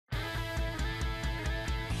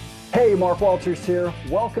Hey, Mark Walters here.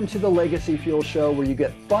 Welcome to the Legacy Fuel Show, where you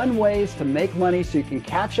get fun ways to make money so you can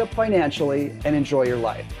catch up financially and enjoy your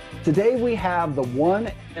life. Today we have the one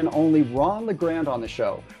and only Ron Legrand on the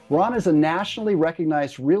show. Ron is a nationally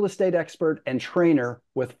recognized real estate expert and trainer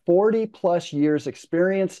with 40 plus years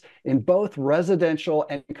experience in both residential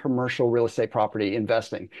and commercial real estate property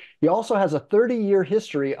investing. He also has a 30-year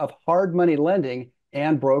history of hard money lending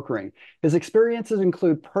and brokering. His experiences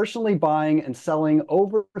include personally buying and selling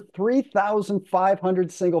over 3,500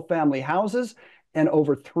 single-family houses and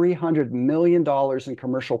over $300 million in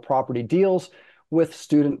commercial property deals with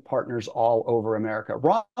student partners all over America.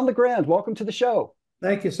 Ron Legrand, welcome to the show.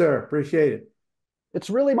 Thank you, sir. Appreciate it. It's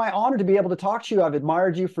really my honor to be able to talk to you. I've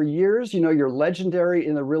admired you for years. You know, you're legendary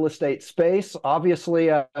in the real estate space. Obviously,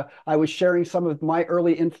 I was sharing some of my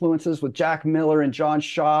early influences with Jack Miller and John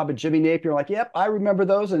Schaub and Jimmy Napier. Like, yep, I remember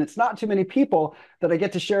those. And it's not too many people that I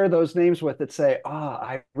get to share those names with that say,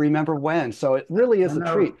 I remember when. So it really is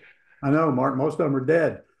a treat. I know, Mark. Most of them are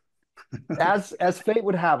dead. As fate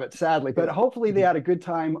would have it, sadly. But hopefully they had a good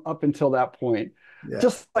time up until that point,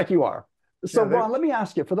 just like you are. So, Ron, let me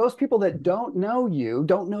ask you, for those people that don't know you,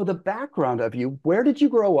 don't know the background of you, where did you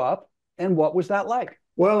grow up and what was that like?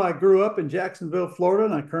 Well, I grew up in Jacksonville, Florida,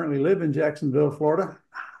 and I currently live in Jacksonville, Florida.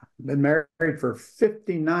 Been married for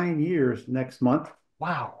 59 years next month.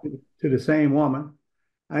 Wow. To the same woman.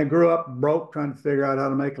 I grew up broke, trying to figure out how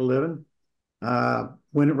to make a living.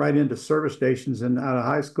 Went right into service stations and out of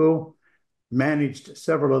high school, managed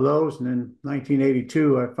several of those. And in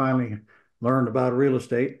 1982, I finally learned about real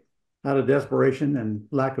estate out of desperation and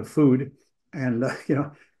lack of food. And,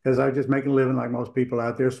 because I was just making a living like most people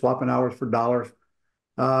out there, swapping hours for dollars.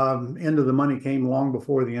 End of the money came long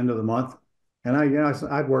before the end of the month. And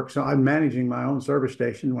I'd worked, so I'm managing my own service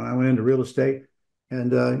station when I went into real estate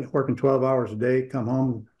and working 12 hours a day, come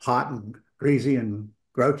home hot and greasy and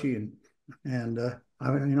grouchy. And I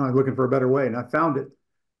was looking for a better way. And I found it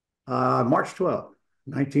March 12th,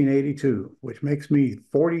 1982, which makes me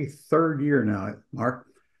 43rd year now, Mark.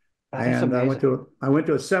 And I went to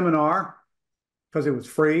a seminar because it was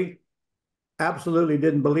free. Absolutely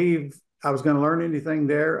didn't believe I was going to learn anything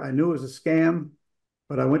there. I knew it was a scam,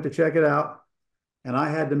 but I went to check it out. And I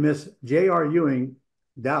had to miss J.R. Ewing,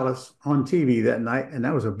 Dallas, on TV that night. And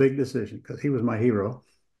that was a big decision because he was my hero.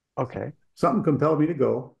 Okay. Something compelled me to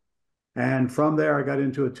go. And from there, I got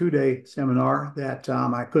into a 2-day seminar that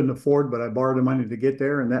I couldn't afford, but I borrowed the money to get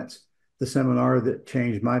there. And that's the seminar that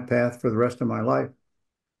changed my path for the rest of my life.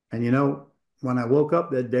 And when I woke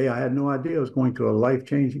up that day, I had no idea I was going to a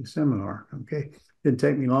life-changing seminar. Okay. Didn't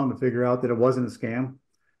take me long to figure out that it wasn't a scam,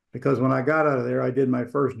 because when I got out of there, I did my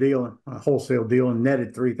first deal, a wholesale deal, and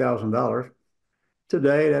netted $3,000.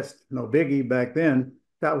 Today, that's no biggie. Back then,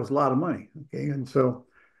 that was a lot of money. Okay. And so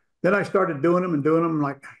then I started doing them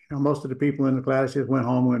like, most of the people in the class just went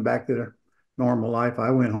home, went back to their normal life.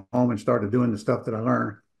 I went home and started doing the stuff that I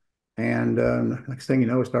learned. And next thing you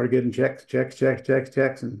know, I started getting checks.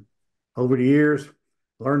 And over the years,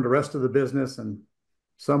 learned the rest of the business. And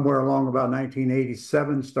somewhere along about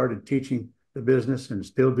 1987, started teaching the business and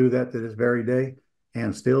still do that to this very day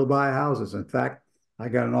and still buy houses. In fact, I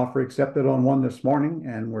got an offer accepted on one this morning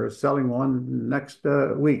and we're selling one next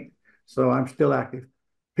week. So I'm still active.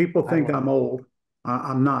 People think I'm old.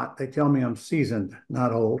 I'm not. They tell me I'm seasoned,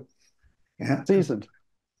 not old. Yeah. Seasoned.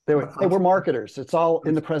 We're marketers. It's all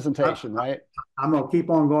in the presentation, right? I'm going to keep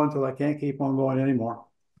on going until I can't keep on going anymore.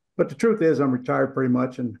 But the truth is I'm retired pretty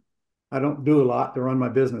much, and I don't do a lot to run my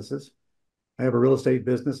businesses. I have a real estate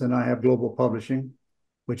business, and I have global publishing,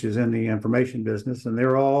 which is in the information business, and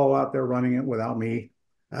they're all out there running it without me.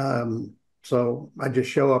 So I just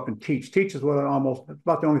show up and teach. Teach is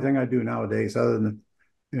about the only thing I do nowadays, other than,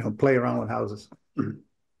 play around with houses.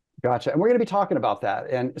 Gotcha. And we're going to be talking about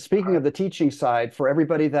that. And speaking of the teaching side, for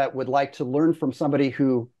everybody that would like to learn from somebody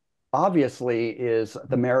who obviously is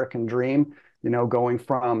the American dream, going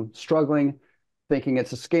from struggling, thinking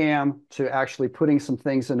it's a scam, to actually putting some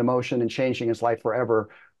things into motion and changing his life forever,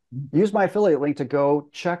 use my affiliate link to go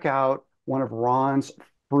check out one of Ron's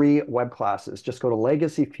free web classes. Just go to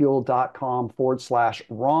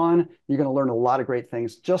legacyfuel.com/Ron. You're going to learn a lot of great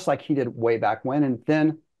things, just like he did way back when, and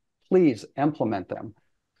then please implement them.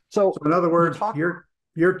 So in other words,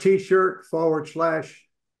 your t-shirt /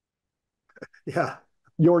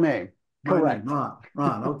 your name. Correct. Ron.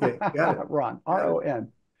 Okay. Got it. Ron.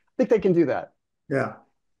 R-O-N. I think they can do that. Yeah.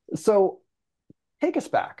 So take us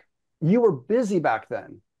back. You were busy back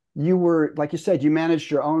then. You were, like you said, you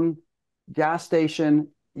managed your own gas station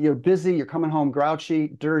you're busy, you're coming home grouchy,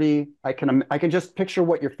 dirty. I can just picture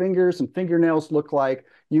what your fingers and fingernails look like.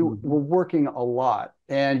 You were Mhm. working a lot,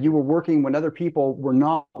 and you were working when other people were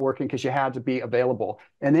not working because you had to be available.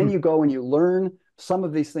 And then you go and you learn some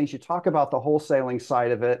of these things. You talk about the wholesaling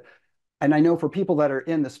side of it. And I know for people that are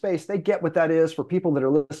in the space, they get what that is. For people that are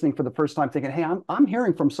listening for the first time, thinking, "Hey, I'm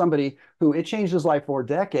hearing from somebody who it changed his life for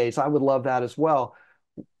decades. I would love that as well."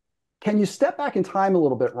 Can you step back in time a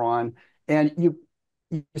little bit, Ron? And you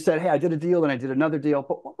said, "Hey, I did a deal and I did another deal."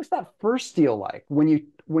 But what was that first deal like when you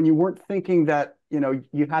weren't thinking that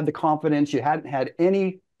you had the confidence, you hadn't had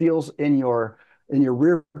any deals in your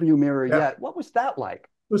rear view mirror Yeah, it yet? What was that like?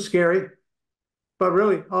 was scary. But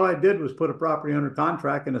really, all I did was put a property under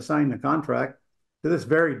contract and assign the contract. To this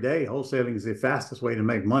very day, wholesaling is the fastest way to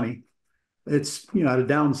make money. It's, the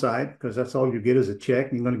downside because that's all you get is a check.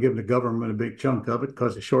 And you're going to give the government a big chunk of it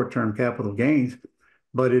because of short-term capital gains.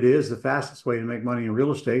 But it is the fastest way to make money in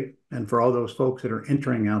real estate. And for all those folks that are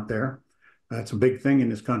entering out there, that's a big thing in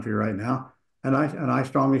this country right now. And I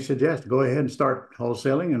strongly suggest go ahead and start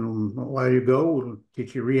wholesaling. And while you go, we'll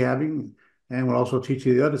teach you rehabbing, and we'll also teach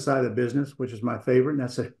you the other side of the business, which is my favorite, and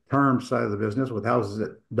that's the term side of the business with houses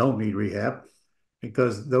that don't need rehab,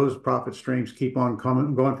 because those profit streams keep on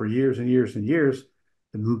coming, going for years and years and years.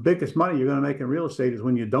 The biggest money you're going to make in real estate is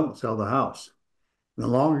when you don't sell the house. The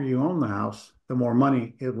longer you own the house, the more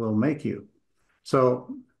money it will make you.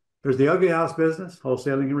 So there's the ugly house business,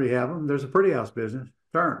 wholesaling and rehabbing. There's a pretty house business,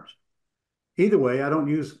 terms. Either way, I don't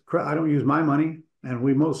use my money, and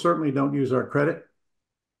we most certainly don't use our credit.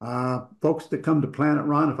 Folks that come to Planet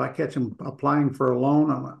Ron, if I catch them applying for a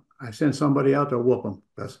loan, I send somebody out to whoop them.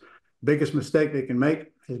 That's the biggest mistake they can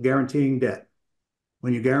make is guaranteeing debt.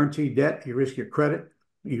 When you guarantee debt, you risk your credit,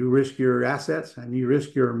 you risk your assets, and you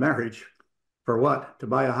risk your marriage. For what? To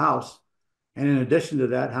buy a house. And in addition to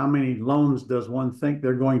that, how many loans does one think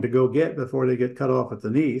they're going to go get before they get cut off at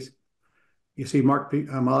the knees? You see, Mark,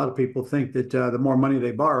 a lot of people think that the more money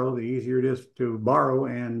they borrow, the easier it is to borrow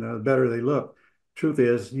and the better they look. Truth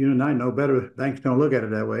is, you and I know better, banks don't look at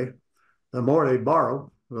it that way. The more they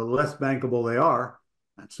borrow, the less bankable they are,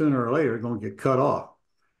 and sooner or later, they're going to get cut off.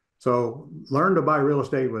 So learn to buy real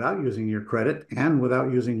estate without using your credit and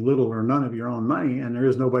without using little or none of your own money. And there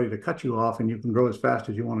is nobody to cut you off, and you can grow as fast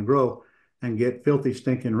as you want to grow and get filthy,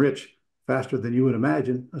 stinking rich faster than you would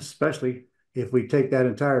imagine, especially if we take that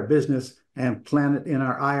entire business and plant it in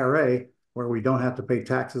our IRA where we don't have to pay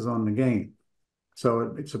taxes on the gain.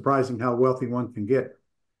 So it's surprising how wealthy one can get.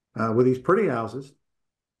 With these pretty houses,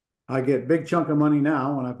 I get a big chunk of money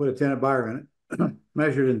now when I put a tenant buyer in it,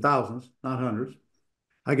 measured in thousands, not hundreds.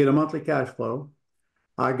 I get a monthly cash flow.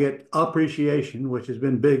 I get appreciation, which has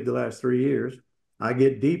been big the last 3 years. I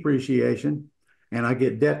get depreciation, and I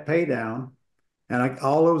get debt pay down, and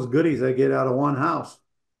all those goodies I get out of one house.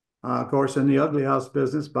 Of course, in the ugly house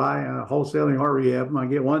business, by wholesaling or rehab, I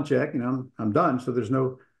get one check and I'm done. So there's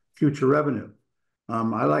no future revenue.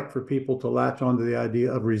 I like for people to latch onto the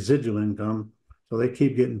idea of residual income, so they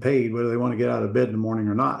keep getting paid whether they want to get out of bed in the morning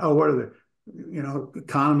or not. Oh, what are the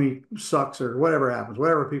economy sucks or whatever happens,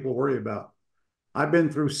 whatever people worry about. I've been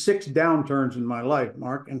through 6 downturns in my life,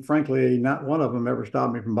 Mark, and frankly, not one of them ever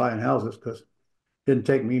stopped me from buying houses because it didn't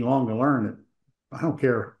take me long to learn it. I don't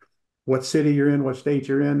care what city you're in, what state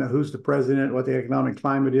you're in, who's the president, what the economic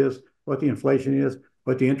climate is, what the inflation is,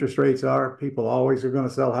 what the interest rates are. People always are going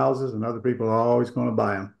to sell houses, and other people are always going to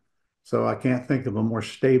buy them. So I can't think of a more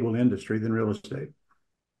stable industry than real estate.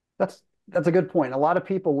 That's a good point. A lot of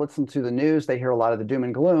people listen to the news, they hear a lot of the doom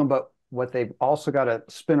and gloom, but what they've also got to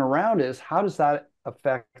spin around is how does that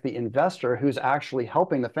affect the investor who's actually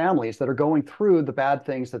helping the families that are going through the bad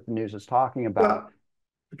things that the news is talking about? Well,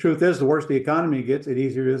 the truth is, the worse the economy gets, the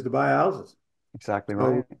easier it is to buy houses. Exactly So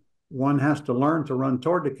right. one has to learn to run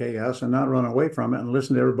toward the chaos and not run away from it and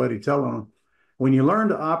listen to everybody telling them. When you learn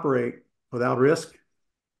to operate without risk,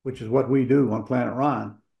 which is what we do on Planet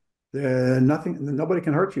Ron, nobody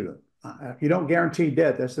can hurt you. If you don't guarantee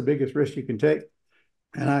debt, that's the biggest risk you can take.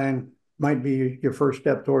 And I might be your first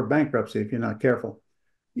step toward bankruptcy if you're not careful.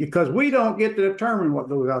 Because we don't get to determine what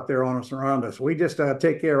goes out there on us around us. We just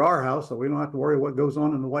take care of our house, so we don't have to worry what goes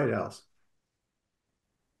on in the White House.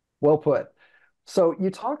 Well put. So you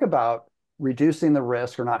talk about reducing the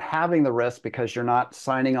risk or not having the risk because you're not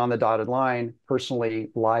signing on the dotted line, personally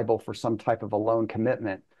liable for some type of a loan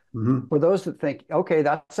commitment. Mm-hmm. For those that think, okay,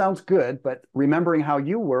 that sounds good, but remembering how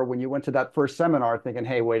you were when you went to that first seminar thinking,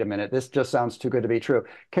 hey, wait a minute, this just sounds too good to be true.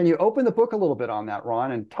 Can you open the book a little bit on that,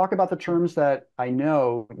 Ron, and talk about the terms that I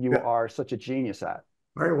know you Yeah. are such a genius at?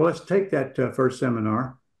 All right, well, let's take that first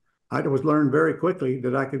seminar. I was learned very quickly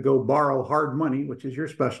that I could go borrow hard money, which is your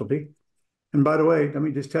specialty, And by the way, let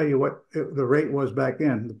me just tell you what the rate was back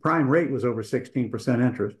then. The prime rate was over 16%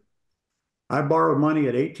 interest. I borrowed money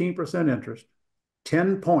at 18% interest,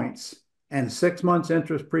 10 points, and 6 months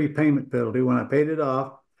interest prepayment penalty when I paid it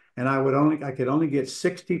off, and I could only get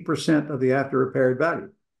 60% of the after repaired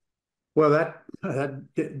value. Well, that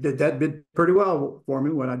did pretty well for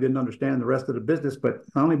me when I didn't understand the rest of the business, but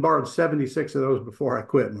I only borrowed 76 of those before I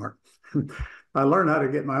quit, Mark. I learned how to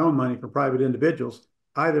get my own money from private individuals,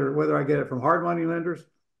 either whether I get it from hard money lenders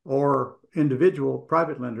or individual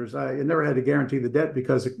private lenders. I never had to guarantee the debt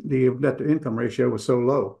because the debt to income ratio was so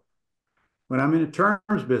low. When I'm in a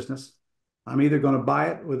terms business, I'm either going to buy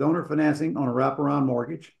it with owner financing on a wraparound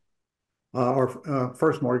mortgage or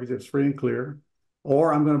first mortgage that's free and clear,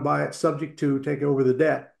 or I'm going to buy it subject to take over the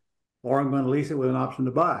debt, or I'm going to lease it with an option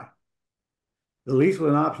to buy. The lease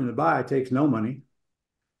with an option to buy takes no money.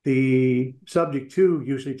 The subject to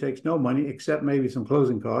usually takes no money except maybe some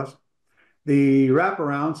closing costs. The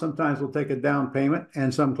wraparound sometimes will take a down payment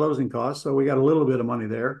and some closing costs, so we got a little bit of money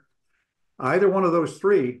there. Either one of those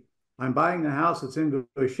three, I'm buying the house that's in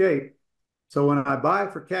good shape. So when I buy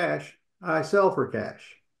for cash, I sell for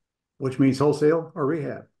cash, which means wholesale or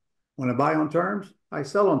rehab. When I buy on terms, I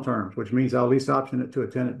sell on terms, which means I'll lease option it to a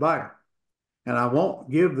tenant buyer. And I won't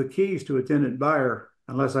give the keys to a tenant buyer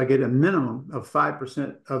unless I get a minimum of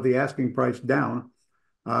 5% of the asking price down.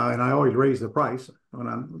 And I always raise the price when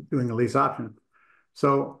I'm doing a lease option.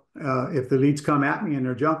 So if the leads come at me and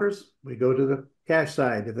they're junkers, we go to the cash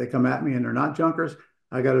side. If they come at me and they're not junkers,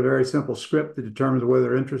 I got a very simple script that determines whether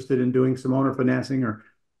they're interested in doing some owner financing or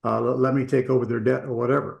let me take over their debt or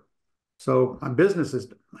whatever. So my business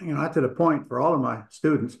is, not to the point for all of my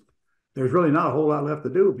students, there's really not a whole lot left to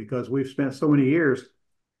do because we've spent so many years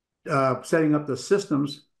setting up the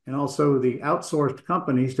systems and also the outsourced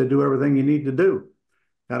companies to do everything you need to do.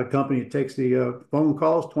 Got a company that takes the phone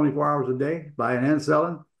calls 24 hours a day, buying and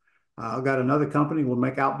selling. I've got another company will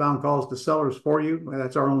make outbound calls to sellers for you.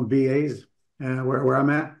 That's our own VAs where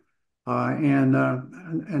I'm at. And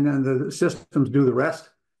then the systems do the rest.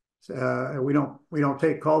 We don't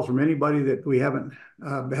take calls from anybody that we haven't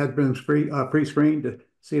had been pre-screened to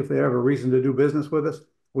see if they have a reason to do business with us.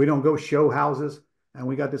 We don't go show houses, and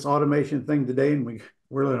we got this automation thing today, and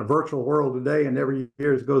we're in a virtual world today, and every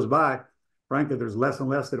year as it goes by, frankly, there's less and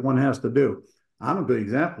less that one has to do. I'm a good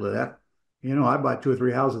example of that. I buy 2 or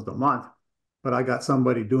 3 houses a month, but I got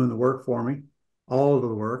somebody doing the work for me, all of the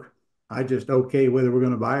work. I just okay whether we're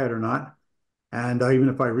going to buy it or not. And even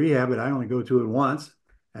if I rehab it, I only go to it once,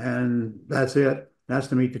 and that's it. That's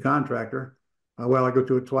to meet the contractor. Well, I go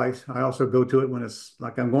to it twice. I also go to it when it's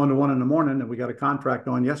like I'm going to one in the morning and we got a contract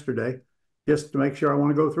on yesterday just to make sure I want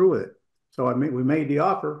to go through with it. So we made the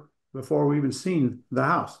offer before we even seen the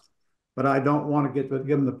house. But I don't want to give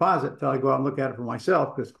them the deposit until I go out and look at it for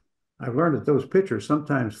myself because I've learned that those pictures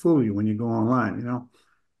sometimes fool you when you go online,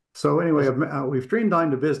 So anyway, we've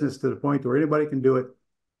streamlined the business to the point where anybody can do it.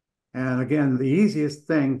 And again, the easiest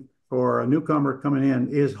thing for a newcomer coming in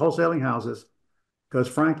is wholesaling houses because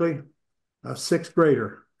frankly, a 6th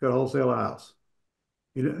grader could wholesale a house.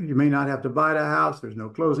 You may not have to buy the house. There's no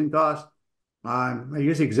closing cost. I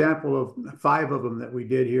use the example of 5 of them that we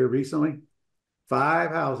did here recently. 5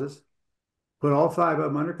 houses, put all 5 of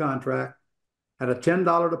them under contract, had a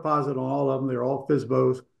 $10 deposit on all of them. They're all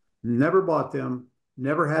FSBOs, never bought them,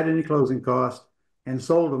 never had any closing costs, and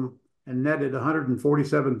sold them and netted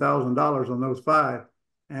 $147,000 on those 5.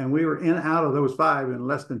 And we were in and out of those 5 in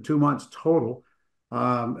less than 2 months total.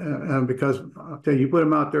 And because I'll tell you, put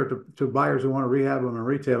them out there to buyers who want to rehab them and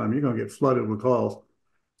retail them, you're going to get flooded with calls.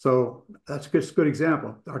 So that's a good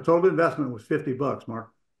example. Our total investment was $50,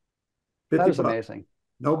 Mark. That is amazing.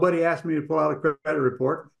 Nobody asked me to pull out a credit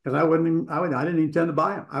report because I didn't intend to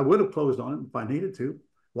buy them. I would have closed on it if I needed to.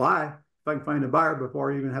 Why? If I can find a buyer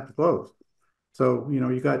before I even have to close. So,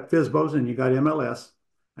 you got FSBOs and you got MLS.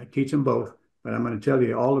 I teach them both, but I'm going to tell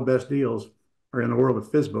you all the best deals are in the world of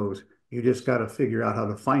FSBOs. You just got to figure out how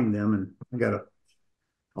to find them, and you got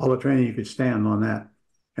all the training you could stand on that.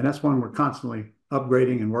 And that's one we're constantly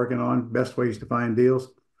upgrading and working on, best ways to find deals.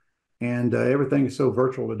 And everything is so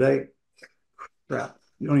virtual today.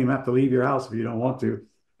 You don't even have to leave your house if you don't want to. In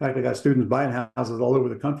fact, I got students buying houses all over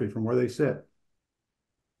the country from where they sit.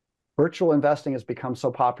 Virtual investing has become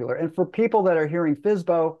so popular. And for people that are hearing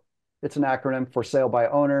FSBO, it's an acronym for sale by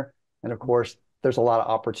owner. And of course, there's a lot of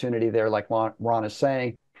opportunity there, like Ron is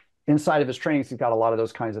saying. Inside of his trainings, he's got a lot of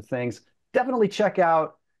those kinds of things. Definitely check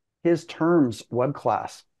out his terms web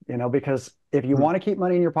class, because if you want to keep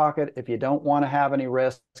money in your pocket, if you don't want to have any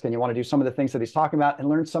risk, and you want to do some of the things that he's talking about and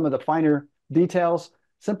learn some of the finer details,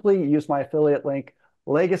 simply use my affiliate link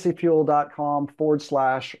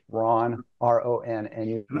legacyfuel.com/Ron, RON, and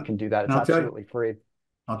you can do that. And It's absolutely free.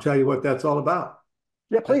 I'll tell you what that's all about.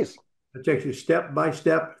 Yeah, please. It takes you step by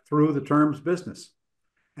step through the terms business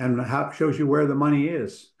and how shows you where the money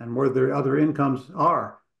is and where the other incomes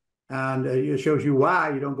are. And it shows you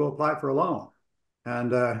why you don't go apply for a loan.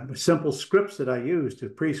 And simple scripts that I use to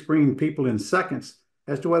pre-screen people in seconds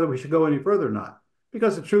as to whether we should go any further or not.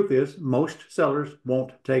 Because the truth is, most sellers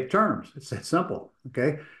won't take terms. It's that simple.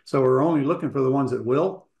 Okay. So we're only looking for the ones that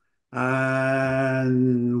will.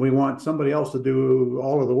 And we want somebody else to do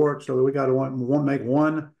all of the work, so that we got to make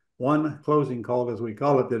one closing call, as we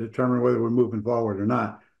call it, to determine whether we're moving forward or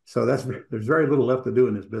not. So there's very little left to do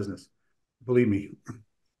in this business, believe me.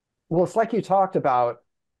 Well, it's like you talked about.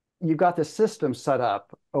 You've got this system set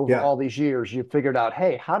up over all these years. You've figured out,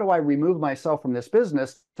 hey, how do I remove myself from this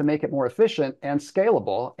business to make it more efficient and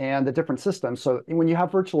scalable, and the different systems. So when you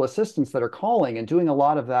have virtual assistants that are calling and doing a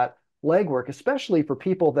lot of that legwork, especially for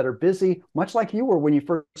people that are busy, much like you were when you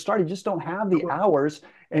first started, you just don't have the hours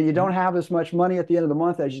and you don't have as much money at the end of the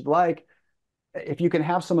month as you'd like. If you can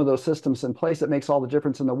have some of those systems in place, it makes all the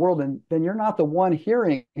difference in the world. And then you're not the one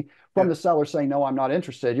hearing from the seller saying, no, I'm not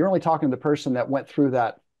interested. You're only talking to the person that went through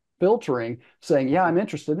that filtering, saying, yeah, I'm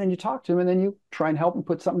interested. And then you talk to him and then you try and help him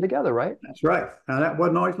put something together, right? That's right. Now, that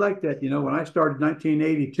wasn't always like that. You know, when I started in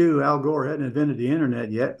 1982, Al Gore hadn't invented the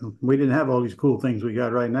internet yet. We didn't have all these cool things we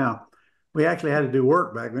got right now. We actually had to do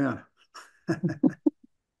work back then.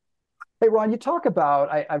 Hey, Ron, you talk about,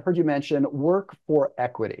 I've heard you mention work for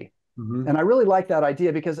equity. Mm-hmm. And I really like that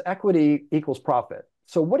idea because equity equals profit.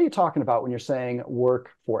 So what are you talking about when you're saying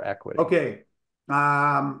work for equity? Okay.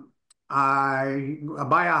 I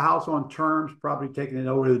buy a house on terms, probably taking it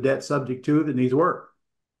over the debt subject to that needs work.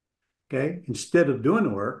 Okay. Instead of doing the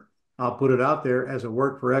work, I'll put it out there as a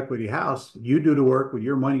work for equity house. You do the work with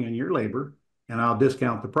your money and your labor, and I'll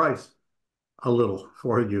discount the price a little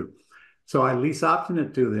for you. So I lease option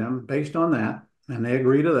it to them based on that, and they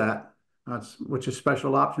agree to that, which is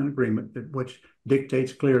special option agreement, which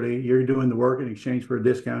dictates clearly you're doing the work in exchange for a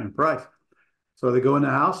discounted price. So they go in the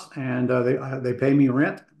house and they pay me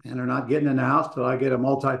rent, and they're not getting in the house till I get a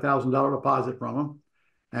multi-$1,000 deposit from them.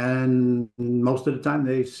 And most of the time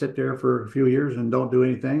they sit there for a few years and don't do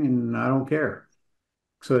anything, and I don't care.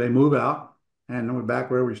 So they move out, and we're back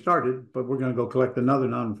where we started, but we're going to go collect another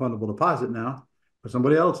non-refundable deposit now with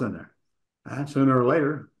somebody else in there. And sooner or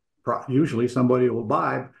later, usually somebody will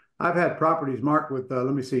buy. I've had properties marked with,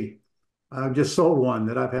 let me see, I've just sold one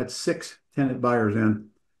that I've had 6 tenant buyers in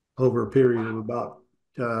over a period of about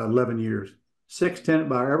 11 years. 6 tenant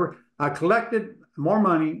buyers. I collected more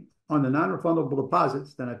money on the non-refundable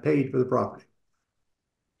deposits than I paid for the property.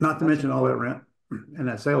 Not to mention all that rent and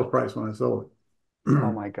that sales price when I sold it.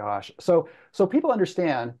 Oh my gosh. So people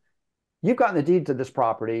understand you've gotten the deed to this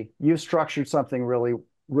property. You've structured something really,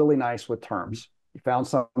 really nice with terms. You found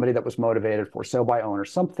somebody that was motivated for sale by owner,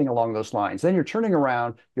 something along those lines. Then you're turning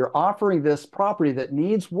around, you're offering this property that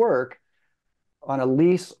needs work on a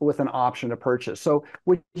lease with an option to purchase. So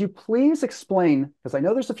would you please explain, because I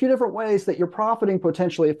know there's a few different ways that you're profiting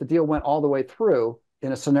potentially if the deal went all the way through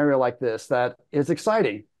in a scenario like this, that is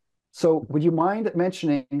exciting. So would you mind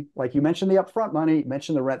mentioning, like you mentioned the upfront money, you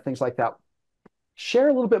mentioned the rent, things like that. Share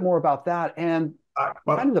a little bit more about that and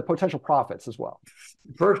kind of the potential profits as well.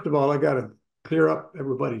 First of all, I got to clear up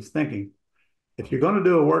everybody's thinking. If you're going to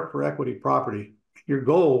do a work for equity property, your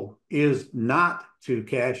goal is not to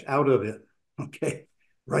cash out of it. Okay,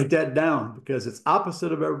 write that down because it's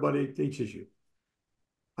opposite of everybody teaches you.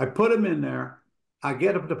 I put them in there. I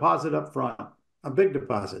get a deposit up front, a big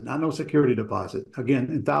deposit, not no security deposit,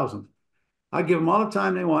 again, in thousands. I give them all the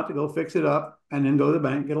time they want to go fix it up and then go to the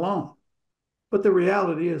bank and get a loan. But the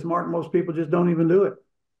reality is, Mark, most people just don't even do it.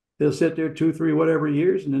 They'll sit there 2, 3, whatever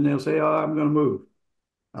years, and then they'll say, oh, I'm going to move.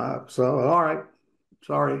 So, all right,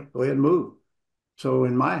 sorry, go ahead and move. So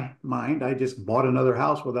in my mind, I just bought another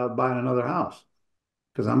house without buying another house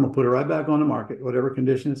because I'm going to put it right back on the market, whatever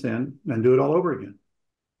condition it's in, and do it all over again.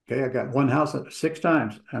 Okay, I got one house 6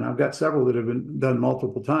 times, and I've got several that have been done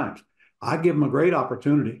multiple times. I give them a great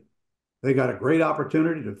opportunity. They got a great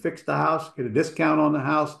opportunity to fix the house, get a discount on the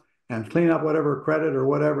house, and clean up whatever credit or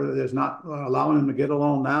whatever that is not allowing them to get a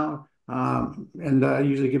loan now. And I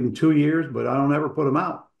usually give them 2 years, but I don't ever put them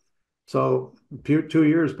out. So 2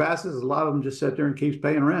 years passes, a lot of them just sit there and keeps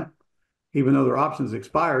paying rent, even though their options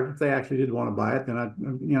expired. If they actually did want to buy it, then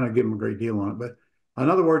I'd give them a great deal on it. But in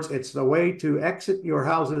other words, it's the way to exit your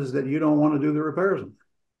houses that you don't want to do the repairs on.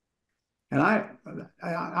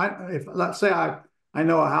 And if let's say I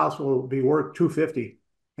know a house will be worth $250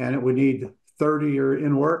 and it would need 30 or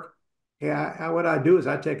in work, Yeah, what I do is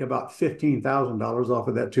I take about $15,000 off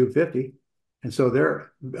of that 250, and so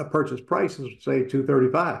their purchase price is say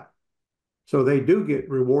 235. So they do get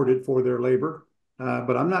rewarded for their labor,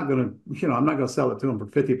 but I'm not going to, I'm not going to sell it to them for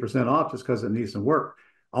 50% off just because it needs some work.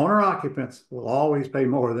 Owner occupants will always pay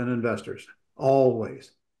more than investors,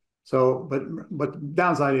 always. So, but the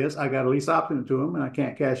downside is I got a lease option to them, and I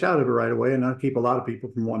can't cash out of it right away, and I keep a lot of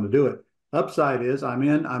people from wanting to do it. Upside is I'm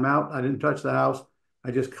in, I'm out. I didn't touch the house.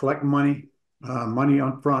 I just collect money, money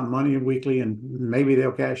on front, money weekly, and maybe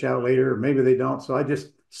they'll cash out later, or maybe they don't. So I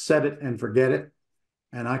just set it and forget it,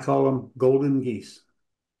 and I call them golden geese.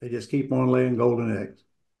 They just keep on laying golden eggs.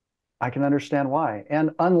 I can understand why. And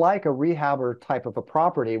unlike a rehabber type of a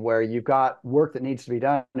property where you've got work that needs to be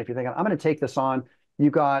done, if you're thinking, I'm going to take this on,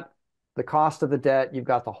 you've got the cost of the debt, you've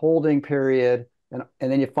got the holding period, and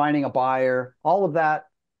then you're finding a buyer. All of that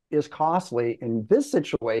is costly. In this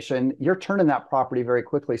situation, you're turning that property very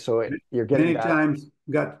quickly. So you're getting Many that. times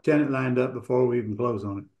got the tenant lined up before we even close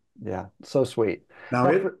on it. Yeah, so sweet. Now,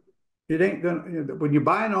 Now, it ain't gonna, when you're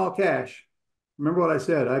buying all cash, remember what I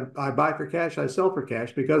said, I buy for cash, I sell for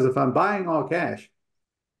cash, because if I'm buying all cash,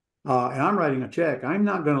 and I'm writing a check, I'm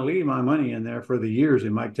not going to leave my money in there for the years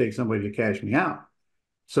it might take somebody to cash me out.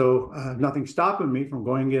 So nothing's stopping me from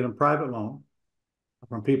going and getting a private loan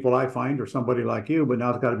from people I find or somebody like you, but now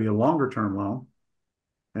it's got to be a longer term loan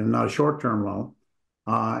and not a short term loan.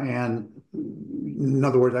 And in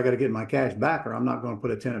other words, I got to get my cash back, or I'm not going to put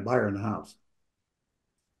a tenant buyer in the house.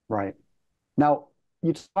 right. Now,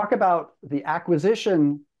 you talk about the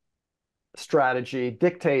acquisition strategy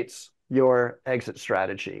dictates your exit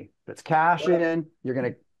strategy. If it's cash in, you're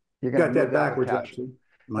gonna Got move that out with backwards, cash. actually. And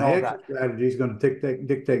My all of exit that. strategy is going to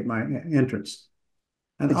dictate my entrance.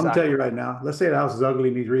 And I'm gonna tell Exactly. you right now, let's say the house is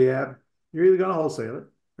ugly, needs rehab. You're either going to wholesale it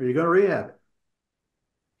or you're going to rehab it,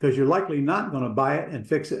 because you're likely not going to buy it and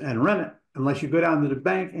fix it and rent it unless you go down to the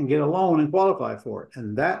bank and get a loan and qualify for it.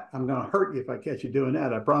 And that, I'm going to hurt you if I catch you doing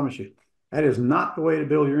that. I promise you. That is not the way to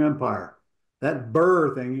build your empire. That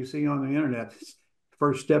BRRRR thing you see on the internet is the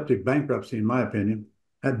first step to bankruptcy, in my opinion.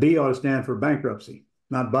 That B ought to stand for bankruptcy,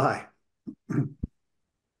 not buy.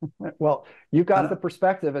 Well, you've got the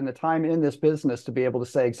perspective and the time in this business to be able to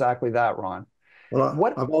say exactly that, Ron. Well,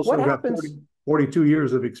 What I've what also got happens? 42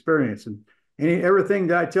 years of experience, and everything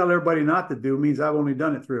that I tell everybody not to do means I've only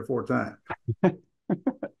done it 3 or 4 times.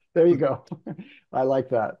 There you go. I like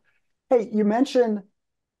that. Hey, you mentioned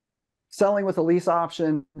selling with a lease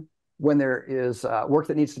option when there is work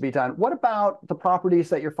that needs to be done. What about the properties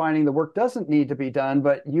that you're finding the work doesn't need to be done,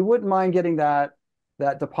 but you wouldn't mind getting that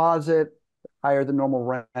deposit, higher than normal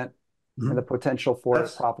rent, and the Mhm. potential for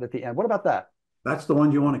That's profit at the end? What about that? that's the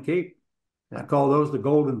ones you want to keep. I Yeah, call those the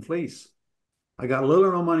golden fleece. I got little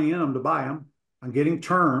or no money in them to buy them. I'm getting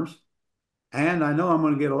terms, and I know I'm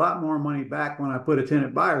going to get a lot more money back when I put a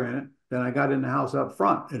tenant buyer in it than I got in the house up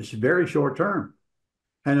front. It's very short term.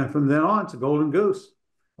 And then from then on, it's a golden goose.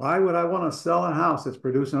 Why would I want to sell a house that's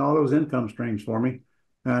producing all those income streams for me?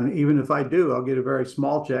 And even if I do, I'll get a very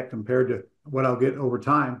small check compared to what I'll get over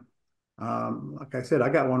time. Like I said, I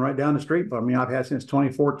got one right down the street from me I've had since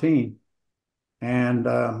 2014. And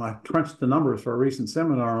I crunched the numbers for a recent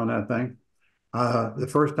seminar on that thing. The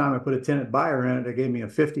first time I put a tenant buyer in it, they gave me a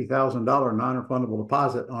 $50,000 non-refundable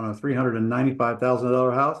deposit on a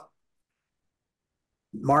 $395,000 house.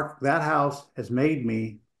 Mark, that house has made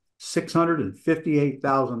me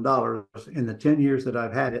 $658,000 in the 10 years that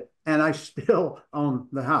I've had it, and I still own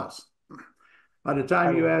the house. By the I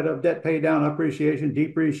time you add up debt pay down, appreciation,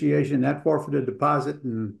 depreciation, that forfeited deposit,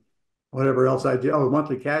 and whatever else I do,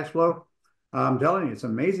 monthly cash flow, I'm telling you, it's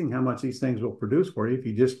amazing how much these things will produce for you if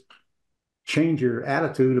you just change your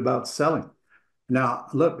attitude about selling. Now,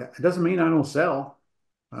 look, it doesn't mean I don't sell.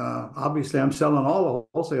 Obviously, I'm selling all the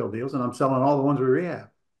wholesale deals, and I'm selling all the ones we rehab.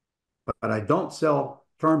 But I don't sell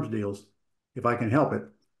terms deals if I can help it.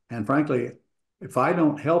 And frankly, if I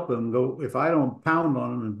don't help them if I don't pound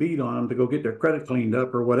on them and beat on them to go get their credit cleaned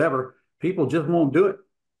up or whatever, people just won't do it.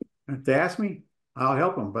 If they ask me, I'll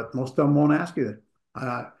help them, but most of them won't ask you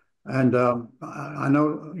that. And I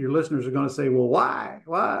know your listeners are going to say, well, why?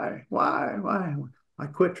 I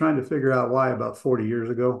quit trying to figure out why about 40 years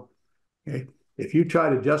ago. Okay? If you try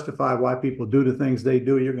to justify why people do the things they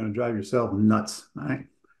do, you're going to drive yourself nuts. Right?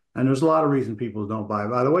 And there's a lot of reasons people don't buy.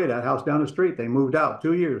 By the way, that house down the street, they moved out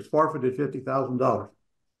 2 years, forfeited $50,000.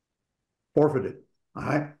 Forfeited. All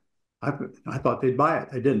right. I thought they'd buy it.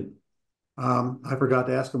 They didn't. I forgot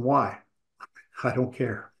to ask them why. I don't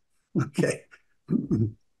care. Okay.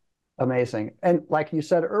 Amazing. And like you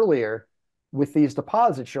said earlier, with these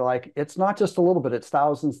deposits, you're like, it's not just a little bit, it's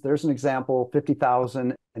thousands. There's an example,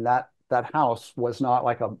 50,000, and that that house was not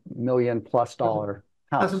like $1 million+ That's a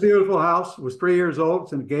house. beautiful house. It was 3 years old.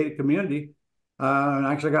 It's in a gated community. And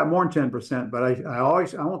I actually got more than 10%, but I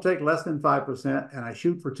won't take less than 5%, and I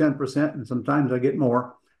shoot for 10%, and sometimes I get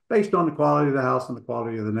more based on the quality of the house and the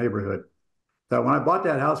quality of the neighborhood. So when I bought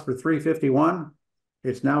that house for 351,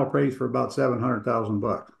 it's now appraised for about 700,000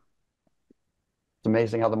 bucks. It's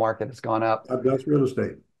amazing how the market has gone up. That's real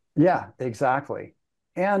estate. Yeah, exactly.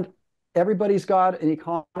 And everybody's got an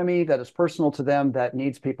economy that is personal to them that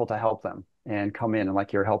needs people to help them and come in. And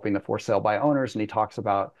like you're helping the for sale by owners, and he talks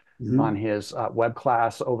about on his web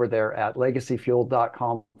class over there at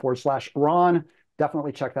legacyfuel.com/Ron.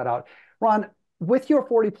 Definitely check that out. Ron, with your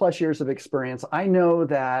 40+ years of experience, I know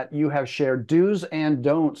that you have shared do's and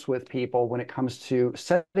don'ts with people when it comes to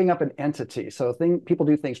setting up an entity. So people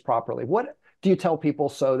do things properly. What do you tell people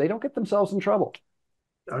so they don't get themselves in trouble?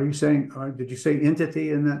 Are you saying, did you say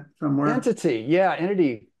entity in that somewhere? Entity, yeah,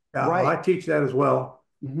 entity. Yeah, Right. I teach that as well.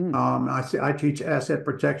 Mm-hmm. I teach asset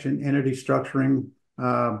protection, entity structuring,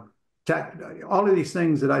 all of these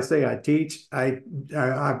things that I say I teach.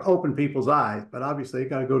 I've opened people's eyes, but obviously you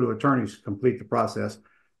got to go to attorneys to complete the process.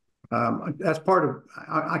 That's part of.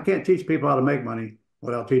 I can't teach people how to make money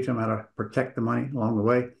without teaching them how to protect the money along the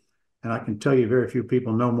way. And I can tell you, very few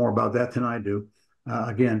people know more about that than I do.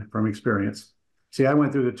 Again, from experience. See, I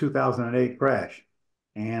went through the 2008 crash,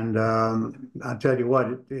 and I tell you what,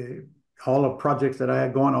 all the projects that I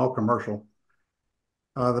had going, all commercial.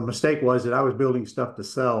 The mistake was that I was building stuff to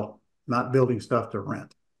sell, not building stuff to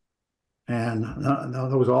rent, and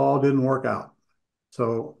those all didn't work out.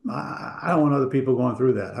 So I don't want other people going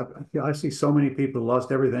through that. I see so many people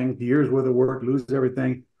lost everything, years worth of work, lose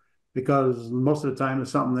everything, because most of the time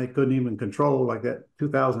it's something they couldn't even control, like that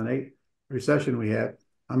 2008 recession we had.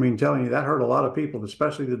 I mean, telling you, that hurt a lot of people,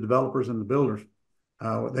 especially the developers and the builders.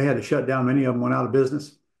 They had to shut down. Many of them went out of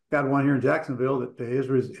business. Got one here in Jacksonville that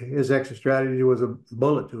his exit strategy was a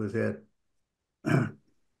bullet to his head.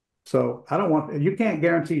 So you can't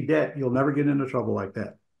guarantee debt. You'll never get into trouble like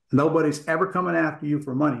that. Nobody's ever coming after you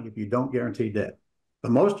for money if you don't guarantee debt. The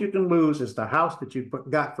most you can lose is the house that you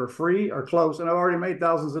got for free or close, and I've already made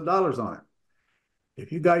thousands of dollars on it.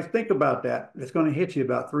 If you guys think about that, it's going to hit you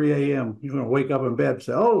about 3 a.m. You're going to wake up in bed and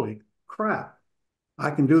say, holy crap,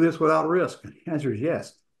 I can do this without risk. And the answer is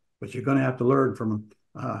yes, but you're going to have to learn from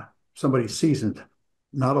somebody seasoned,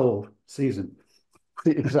 not old, seasoned.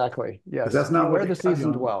 Exactly. Yes. That's not where the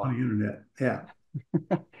seasoned well on the internet. Yeah.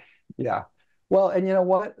 Yeah. Well, and you know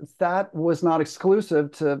what? That was not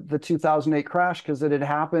exclusive to the 2008 crash, because it had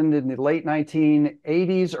happened in the late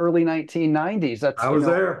 1980s, early 1990s. I was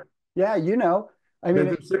there. Yeah, I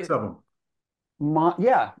mean, 6 of them.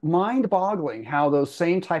 Mind-boggling how those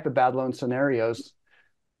same type of bad loan scenarios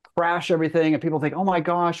crash everything, and people think, "Oh my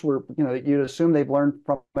gosh, you'd assume they've learned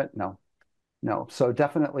from it." No. So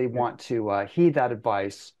definitely want to heed that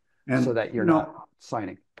advice, so that you're not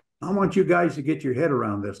signing. I want you guys to get your head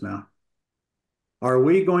around this now. Are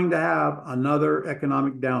we going to have another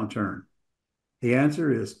economic downturn? The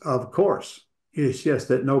answer is, of course. It's just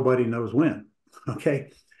that nobody knows when.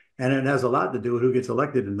 Okay. And it has a lot to do with who gets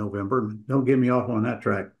elected in November. Don't get me off on that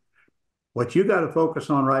track. What you got to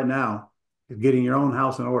focus on right now is getting your own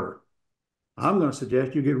house in order. I'm going to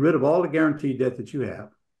suggest you get rid of all the guaranteed debt that you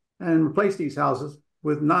have and replace these houses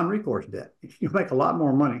with non-recourse debt. You make a lot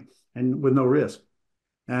more money and with no risk.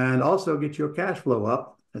 And also get your cash flow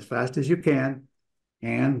up as fast as you can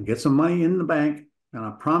and get some money in the bank. And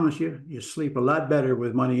I promise you, you sleep a lot better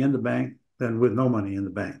with money in the bank than with no money in the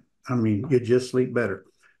bank. I mean, you just sleep better.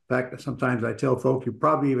 In fact, sometimes I tell folks you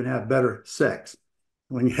probably even have better sex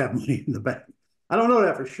when you have money in the bank. I don't know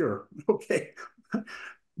that for sure. Okay.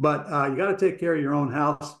 But you got to take care of your own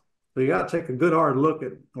house. So you got to take a good hard look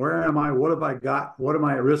at, where am I? What have I got? What am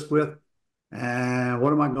I at risk with? And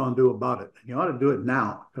what am I going to do about it? You ought to do it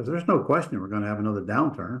now, because there's no question we're going to have another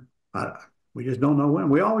downturn. We just don't know when.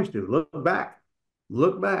 We always do. Look back.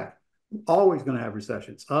 Always going to have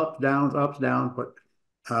recessions, ups, downs, But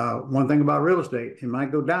one thing about real estate, it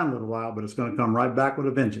might go down a little while, but it's going to come right back with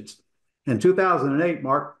a vengeance. In 2008,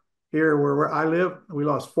 Mark, here where I live, we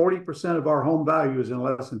lost 40% of our home values in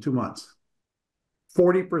less than 2 months.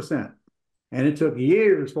 40%. And it took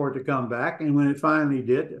years for it to come back. And when it finally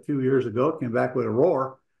did, a few years ago, it came back with a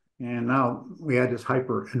roar. And now we had this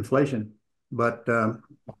hyperinflation. But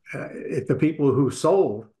if the people who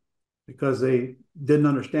sold, because they didn't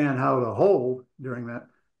understand how to hold during that,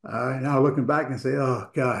 now looking back and say, oh,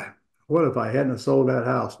 God, what if I hadn't have sold that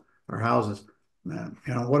house or houses?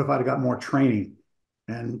 What if I'd have got more training?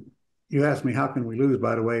 And you asked me, how can we lose,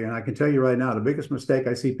 by the way? And I can tell you right now, the biggest mistake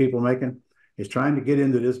I see people making is trying to get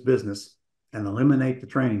into this business and eliminate the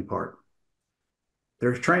training part.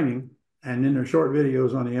 There's training, and then there's short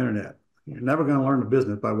videos on the internet. You're never going to learn the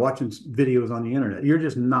business by watching videos on the internet. You're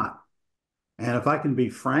just not. And if I can be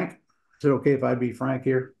frank, is it okay if I be frank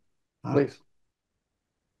here? Please.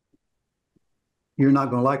 You're not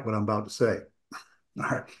going to like what I'm about to say. All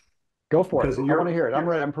right. Go for Because it. I want to hear it. I'm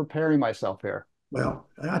ready. I'm preparing myself here. Well,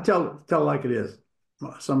 I tell it like it is.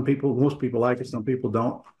 Some people, most people like it. Some people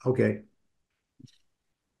don't. Okay.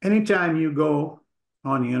 Anytime you go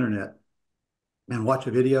on the internet and watch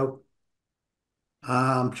a video,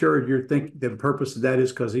 I'm sure you're thinking the purpose of that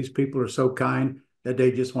is because these people are so kind that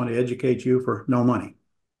they just want to educate you for no money.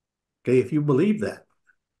 Okay. If you believe that,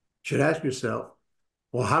 you should ask yourself,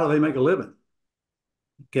 well, how do they make a living?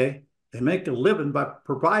 Okay. They make a living by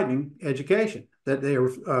providing education that they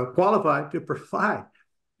are qualified to provide.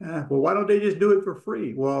 Well, why don't they just do it for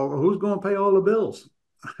free? Well, who's going to pay all the bills?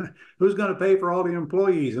 Who's going to pay for all the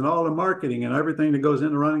employees and all the marketing and everything that goes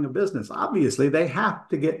into running a business? Obviously, they have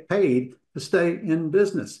to get paid to stay in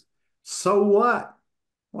business. So what?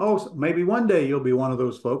 Well, maybe one day you'll be one of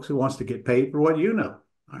those folks who wants to get paid for what you know.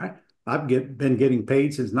 All right. I've been getting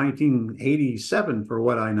paid since 1987 for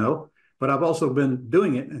what I know, but I've also been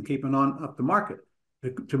doing it and keeping on up the market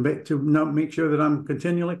to make sure that I'm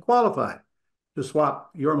continually qualified to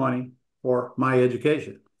swap your money for my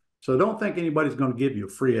education. So don't think anybody's going to give you a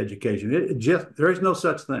free education. There is no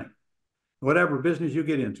such thing. Whatever business you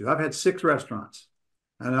get into, I've had 6 restaurants.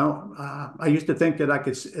 I know I used to think that I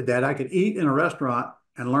could eat in a restaurant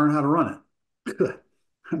and learn how to run it.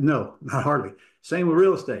 No, not hardly. Same with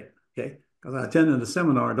real estate. Okay, because I attended a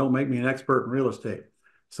seminar. Don't make me an expert in real estate.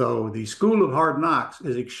 So the School of Hard Knocks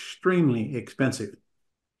is extremely expensive,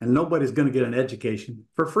 and nobody's going to get an education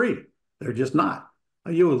for free. They're just not.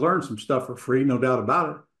 You will learn some stuff for free, no doubt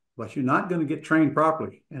about it, but you're not going to get trained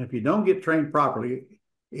properly. And if you don't get trained properly,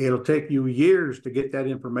 it'll take you years to get that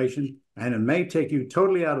information, and it may take you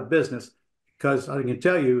totally out of business, because I can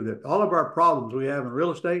tell you that all of our problems we have in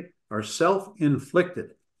real estate are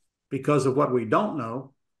self-inflicted because of what we don't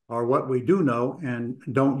know or what we do know and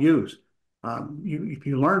don't use. If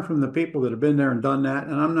you learn from the people that have been there and done that,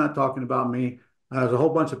 and I'm not talking about me, there's a whole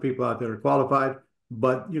bunch of people out there that are qualified,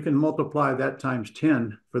 but you can multiply that times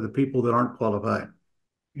 10 for the people that aren't qualified.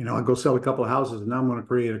 You know, I go sell a couple of houses and now I'm going to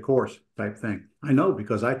create a course type thing. I know,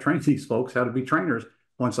 because I train these folks how to be trainers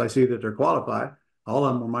once I see that they're qualified. All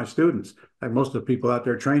of them are my students. Like most of the people out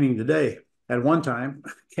there training today at one time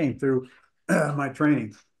came through my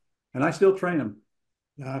training, and I still train them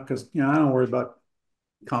because, I don't worry about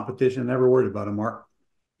competition. Never worried about them, Mark.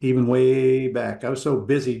 Even way back, I was so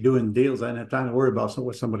busy doing deals, I didn't have time to worry about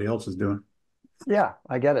what somebody else is doing. Yeah,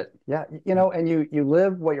 I get it. Yeah, and you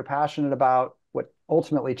live what you're passionate about, what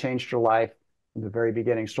ultimately changed your life in the very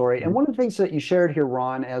beginning story. And one of the things that you shared here,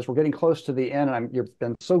 Ron, as we're getting close to the end, and you've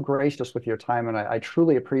been so gracious with your time, and I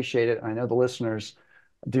truly appreciate it. And I know the listeners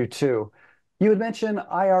do too. You had mentioned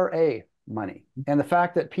IRA money and the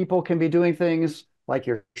fact that people can be doing things like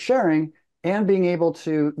you're sharing and being able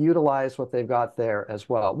to utilize what they've got there as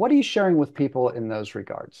well. What are you sharing with people in those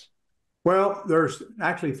regards? Well, there's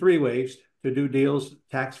actually 3 ways to do deals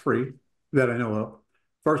tax-free that I know of.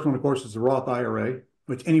 First one, of course, is the Roth IRA,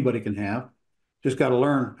 which anybody can have. Just got to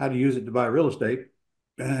learn how to use it to buy real estate.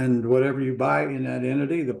 And whatever you buy in that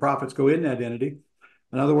entity, the profits go in that entity.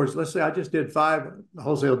 In other words, let's say I just did 5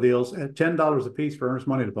 wholesale deals at $10 a piece for earnest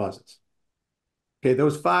money deposits. Okay,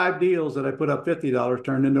 those 5 deals that I put up $50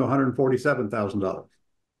 turned into $147,000.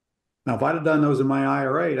 Now, if I'd have done those in my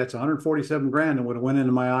IRA, that's 147 grand and would have went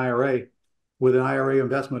into my IRA with an IRA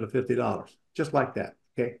investment of $50, just like that.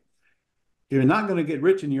 Okay. You're not going to get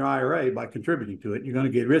rich in your IRA by contributing to it. You're going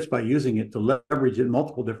to get rich by using it to leverage it in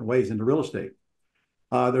multiple different ways into real estate.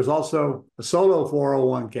 There's also a solo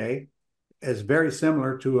 401k, is very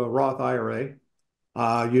similar to a Roth IRA.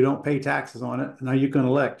 You don't pay taxes on it. Now you can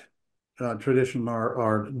elect traditional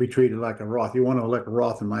or be treated like a Roth. You want to elect a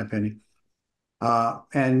Roth, in my opinion.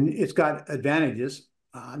 And it's got advantages.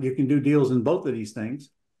 You can do deals in both of these things.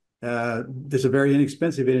 There's a very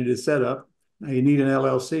inexpensive entity to set up. You need an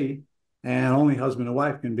LLC, and only husband and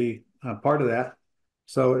wife can be part of that.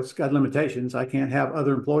 So it's got limitations. I can't have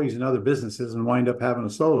other employees in other businesses and wind up having a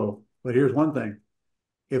solo. But here's one thing.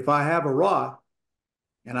 If I have a Roth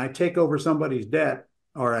and I take over somebody's debt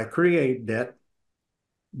or I create debt,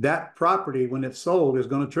 that property, when it's sold, is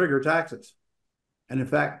going to trigger taxes. And in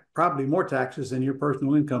fact, probably more taxes than your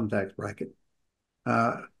personal income tax bracket.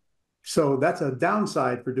 So that's a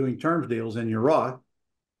downside for doing terms deals in your Roth.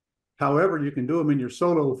 However, you can do them in your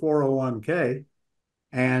solo 401k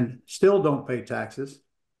and still don't pay taxes.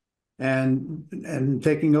 And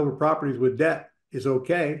taking over properties with debt is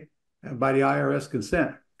okay by the IRS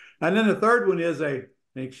consent. And then the third one is an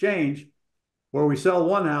exchange where we sell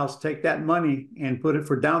one house, take that money and put it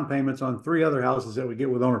for down payments on 3 other houses that we get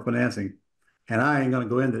with owner financing. And I ain't going to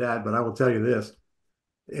go into that, but I will tell you this.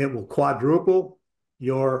 It will quadruple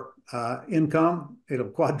your income. It'll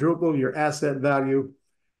quadruple your asset value.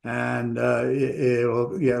 And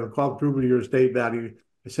it'll quadruple your estate value.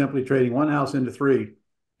 It's simply trading one house into 3.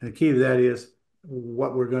 And the key to that is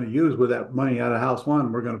what we're going to use with that money out of house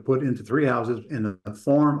 1, we're going to put into 3 houses in the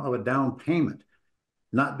form of a down payment,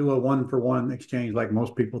 not do a 1-for-1 exchange like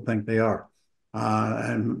most people think they are.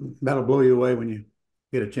 And that'll blow you away when you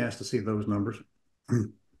get a chance to see those numbers.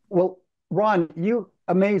 Well, Ron, you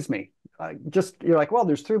amaze me. You're like, well,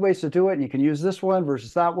 there's 3 ways to do it, and you can use this one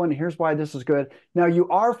versus that one. Here's why this is good. Now, you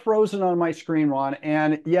are frozen on my screen, Ron,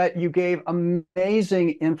 and yet you gave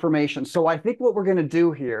amazing information. So I think what we're going to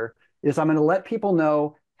do here is I'm going to let people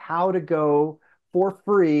know how to go for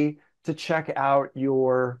free to check out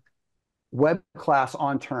your web class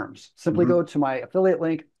on terms. Simply go to my affiliate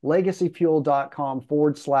link,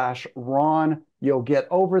 legacyfuel.com/Ron. You'll get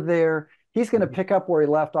over there. He's going to pick up where he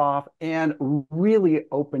left off and really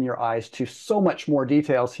open your eyes to so much more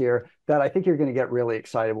details here that I think you're going to get really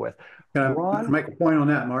excited with. Can I make a point on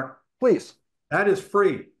that, Mark? Please. That is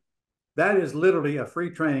free. That is literally a free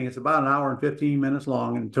training. It's about 1 hour and 15 minutes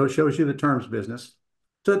long, and it shows you the terms business.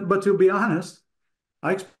 But to be honest,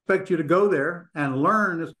 I expect you to go there and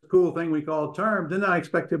learn this cool thing we call terms. Then I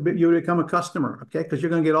expect you to become a customer, okay? Because you're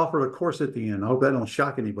going to get offered a course at the end. I hope that don't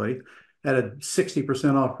shock anybody, at a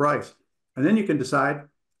 60% off price. And then you can decide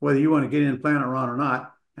whether you want to get in Planet Ron or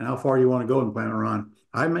not, and how far you want to go in Planet Ron.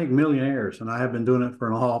 I make millionaires, and I have been doing it for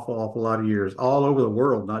an awful, awful lot of years, all over the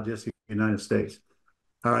world, not just the United States.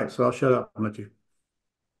 All right, so I'll shut up and let you.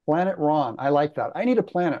 Planet Ron. I like that. I need a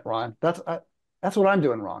planet, Ron. That's what I'm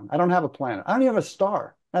doing wrong. I don't have a planet. I don't even have a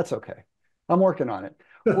star. That's okay. I'm working on it.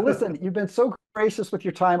 Well, listen, you've been so gracious with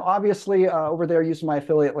your time. Obviously, over there using my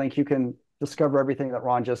affiliate link, you can discover everything that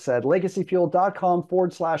Ron just said.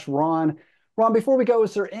 Legacyfuel.com/Ron. Ron, before we go,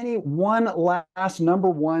 is there any one last number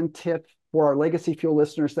 1 tip for our Legacy Fuel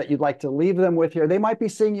listeners that you'd like to leave them with here? They might be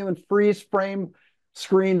seeing you in freeze frame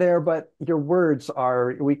screen there, but your words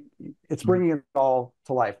are, it's bringing it all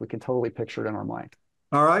to life. We can totally picture it in our mind.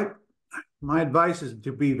 All right. My advice is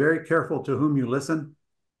to be very careful to whom you listen.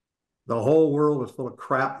 The whole world is full of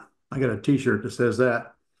crap. I got a t-shirt that says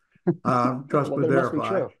that. Trust but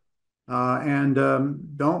verify. And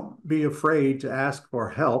don't be afraid to ask for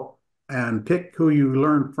help, and pick who you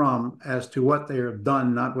learn from as to what they have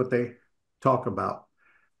done, not what they talk about.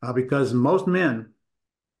 Because most men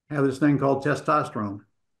have this thing called testosterone.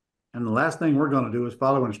 And the last thing we're going to do is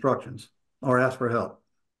follow instructions or ask for help.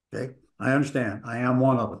 Okay. I understand. I am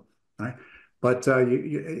one of them. Right. But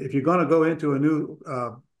if you're going to go into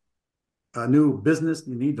a new business,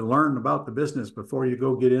 you need to learn about the business before you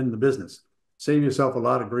go get in the business. Save yourself a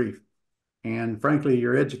lot of grief. And frankly,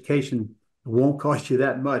 your education won't cost you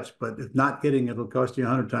that much, but if not getting it, it'll cost you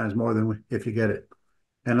 100 times more than if you get it.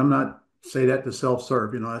 And I'm not say that to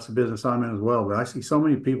self-serve, that's a business I'm in as well. But I see so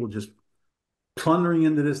many people just plundering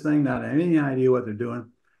into this thing, not having any idea what they're doing,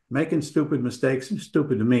 making stupid mistakes,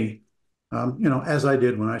 stupid to me, as I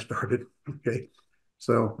did when I started. Okay.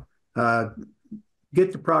 So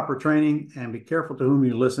get the proper training and be careful to whom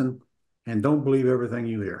you listen, and don't believe everything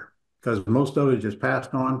you hear, because most of it is just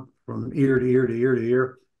passed on from ear to ear to ear to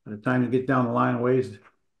ear. By the time you get down the line of ways,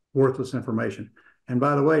 worthless information. And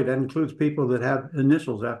by the way, that includes people that have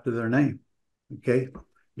initials after their name. Okay.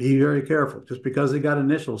 Be very careful. Just because they got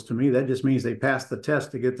initials, to me, that just means they passed the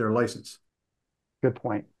test to get their license. Good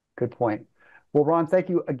point. Good point. Well, Ron, thank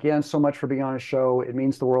you again so much for being on the show. It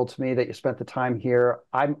means the world to me that you spent the time here.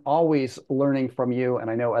 I'm always learning from you, and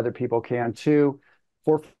I know other people can too.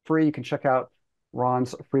 For free, you can check out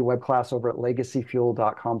Ron's free web class over at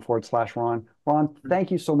legacyfuel.com/Ron. Ron,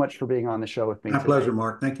 thank you so much for being on the show with me. My pleasure,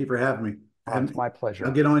 Mark. Thank you for having me. It's my pleasure.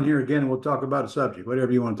 I'll get on here again and we'll talk about a subject,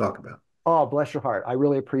 whatever you want to talk about. Oh, bless your heart. I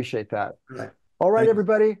really appreciate that. Right. All right,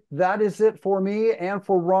 everybody. That is it for me and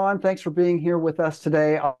for Ron. Thanks for being here with us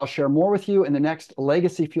today. I'll share more with you in the next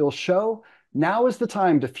Legacy Fuel show. Now is the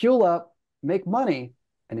time to fuel up, make money,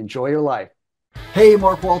 and enjoy your life. Hey,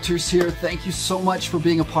 Mark Walters here. Thank you so much for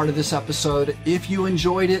being a part of this episode. If you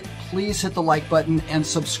enjoyed it, please hit the like button and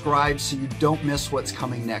subscribe so you don't miss what's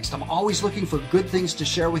coming next. I'm always looking for good things to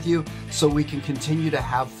share with you so we can continue to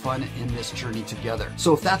have fun in this journey together.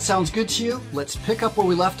 So if that sounds good to you, let's pick up where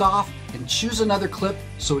we left off and choose another clip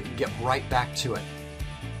so we can get right back to it.